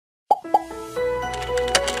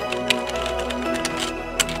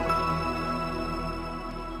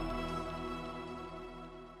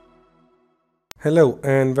Hello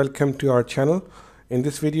and welcome to our channel. In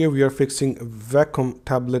this video we are fixing Wacom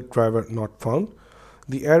tablet driver not found.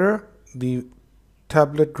 The error, the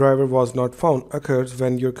tablet driver was not found, occurs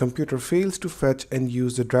when your computer fails to fetch and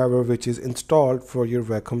use the driver which is installed for your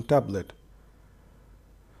Wacom tablet.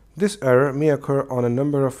 This error may occur on a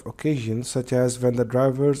number of occasions, such as when the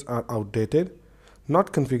drivers are outdated,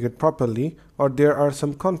 not configured properly, or there are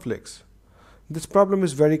some conflicts. This problem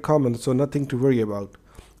is very common, so nothing to worry about.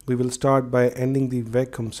 We will start by ending the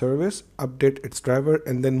Wacom service, update its driver,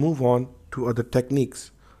 and then move on to other techniques.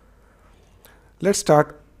 Let's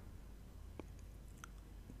start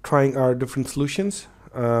trying our different solutions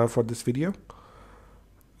for this video.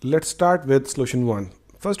 Let's start with solution 1.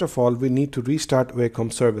 First of all, we need to restart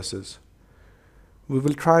Wacom services. We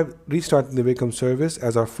will try restarting the Wacom service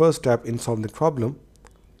as our first step in solving the problem.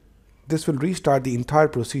 This will restart the entire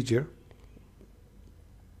procedure.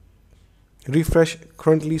 Refresh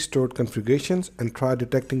currently stored configurations and try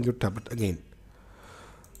detecting your tablet again.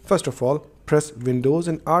 First of all, press Windows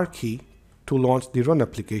and R key to launch the run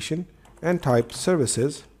application and type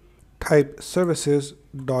services. Type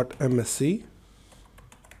services.msc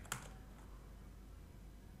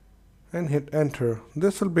and hit enter.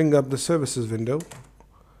 This will bring up the services window.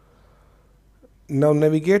 Now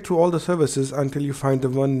navigate through all the services until you find the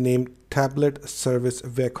one named Tablet Service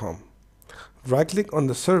Wacom. Right click on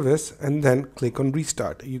the service and then click on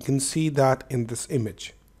restart. You can see that in this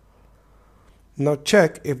image. Now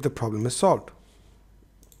check if the problem is solved.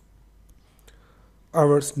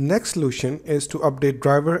 Our next solution is to update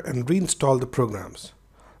driver and reinstall the programs.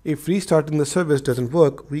 If restarting the service doesn't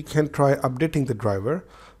work, we can try updating the driver.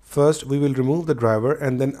 First, we will remove the driver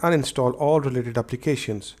and then uninstall all related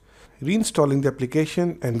applications. Reinstalling the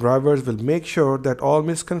application and drivers will make sure that all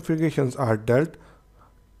misconfigurations are dealt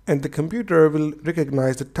and the computer will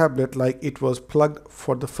recognize the tablet like it was plugged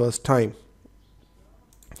for the first time.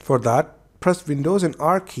 For that, press Windows and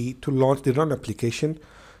R key to launch the run application.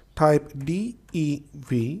 Type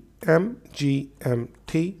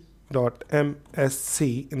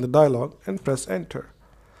devgmgt.msc in the dialog and press enter.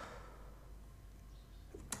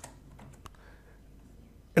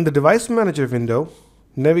 In the device manager window,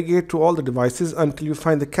 navigate to all the devices until you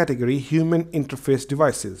find the category Human Interface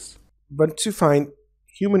Devices. Once you find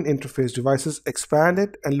Human Interface Devices, expand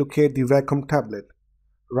it and locate the Wacom tablet.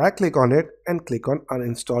 Right-click on it and click on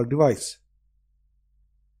Uninstall Device.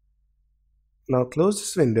 Now close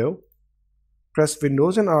this window, press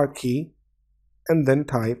Windows and R key, and then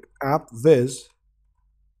type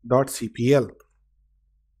appwiz.cpl.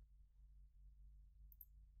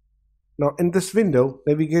 Now in this window,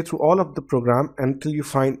 navigate through all of the program until you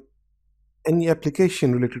find any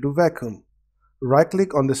application related to Wacom.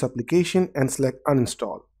 Right-click on this application and select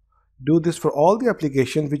Uninstall. Do this for all the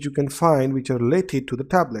applications which you can find which are related to the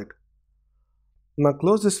tablet. Now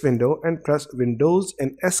close this window and press Windows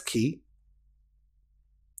and S key.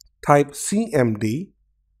 Type cmd.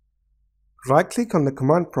 Right-click on the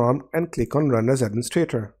command prompt and click on Run as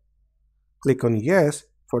Administrator. Click on Yes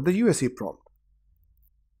for the USE prompt.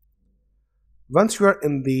 Once you are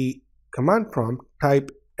in the command prompt, type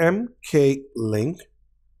mklink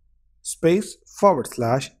space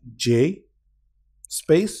 /J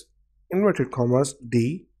space inverted commas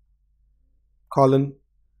D colon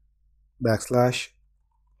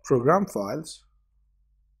 / program files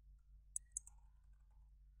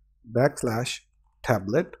 /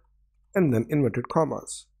 tablet and then inverted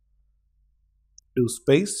commas. Do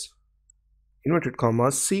space inverted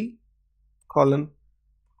commas C colon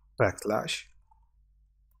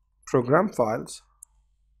 / program files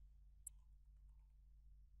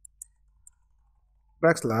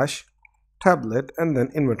 / tablet and then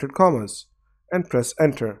inverted commas and press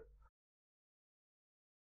enter.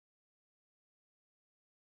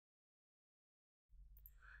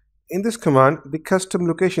 In this command, the custom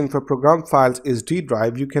location for program files is D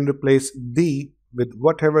drive. You can replace D with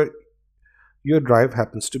whatever your drive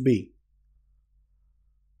happens to be.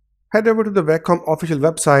 Head over to the Wacom official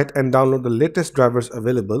website and download the latest drivers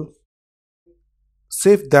available.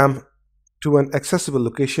 Save them to an accessible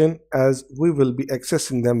location as we will be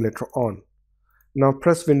accessing them later on. Now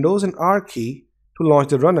press Windows and R key to launch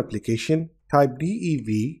the run application. Type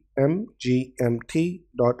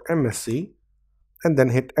devgmgt.msc and then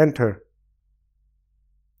hit enter.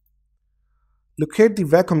 Locate the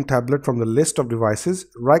Wacom tablet from the list of devices,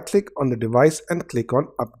 right-click on the device and click on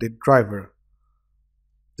Update Driver.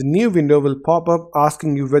 The new window will pop up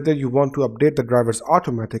asking you whether you want to update the drivers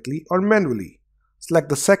automatically or manually. Select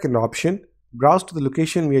the second option, browse to the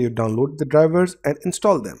location where you download the drivers and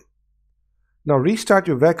install them. Now restart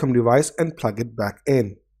your Wacom device and plug it back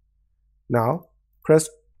in. Now press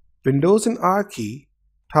Windows in R key,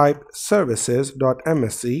 type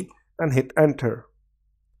services.msc and hit enter.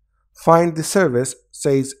 Find the service,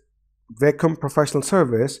 says Wacom Professional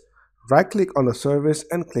Service, right-click on the service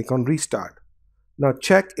and click on Restart. Now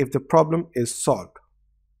check if the problem is solved.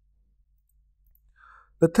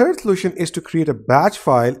 The third solution is to create a batch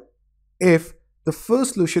file if the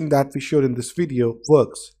first solution that we showed in this video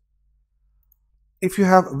works. If you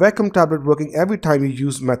have Wacom tablet working every time you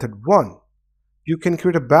use method 1, you can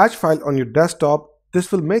create a batch file on your desktop.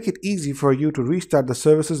 This will make it easy for you to restart the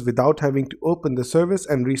services without having to open the service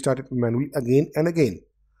and restart it manually again and again.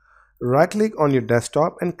 Right-click on your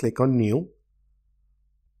desktop and click on New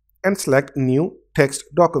and select New Text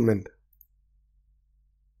Document.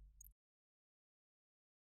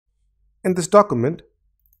 In this document,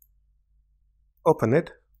 open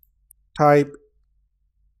it, type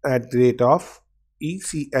 @ECHOOFF,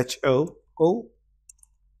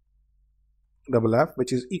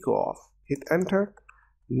 which is echo off. Hit enter.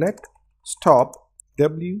 Net stop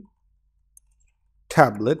W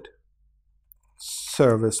tablet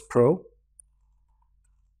service pro.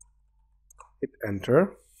 Hit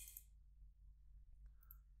enter.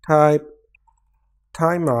 Type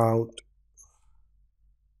timeout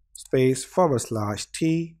space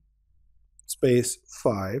 /T space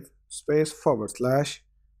 5 space /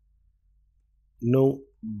 no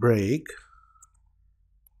break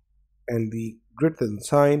and the greater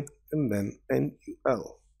sign and then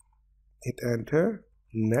NUL. Hit enter.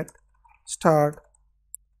 Net start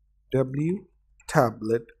W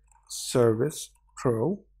tablet service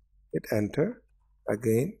pro. Hit enter.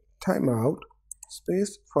 Again timeout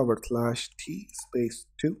space /T space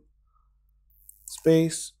 2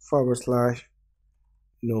 space /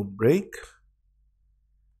 no break,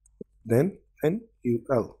 then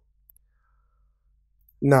NUL.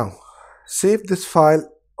 Now save this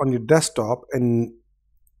file on your desktop and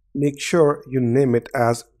make sure you name it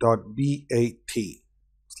as .bat.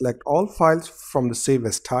 Select all files from the save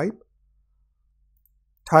as type.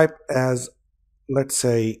 Type as, let's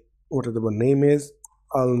say, whatever the name is.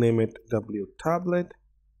 I'll name it wtablet.bat.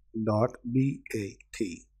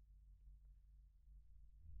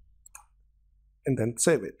 And then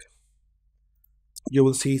save it. You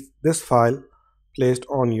will see this file placed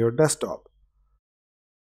on your desktop.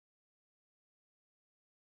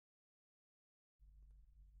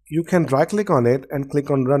 You can right-click on it and click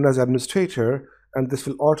on Run as Administrator, and this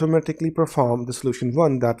will automatically perform the solution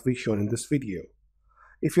 1 that we shown in this video.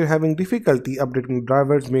 If you're having difficulty updating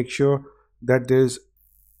drivers, make sure that there is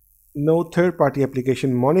no third-party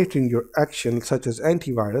application monitoring your actions such as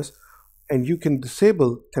antivirus, and you can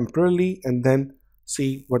disable temporarily and then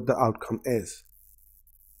see what the outcome is.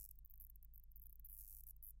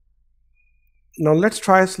 Now let's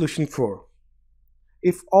try solution 4.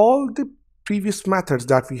 If all the previous methods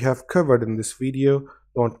that we have covered in this video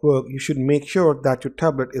don't work, you should make sure that your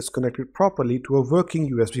tablet is connected properly to a working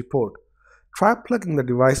USB port. Try plugging the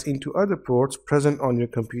device into other ports present on your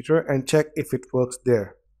computer and check if it works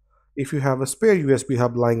there. If you have a spare USB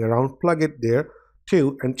hub lying around, plug it there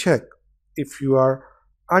too and check. If you are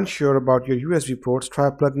unsure about your USB ports, try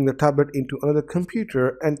plugging the tablet into another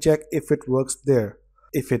computer and check if it works there.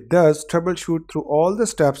 If it does, troubleshoot through all the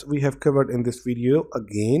steps we have covered in this video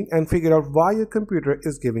again and figure out why your computer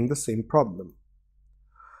is giving the same problem.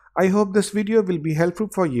 I hope this video will be helpful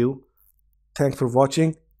for you. Thanks for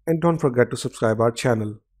watching and don't forget to subscribe our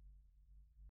channel.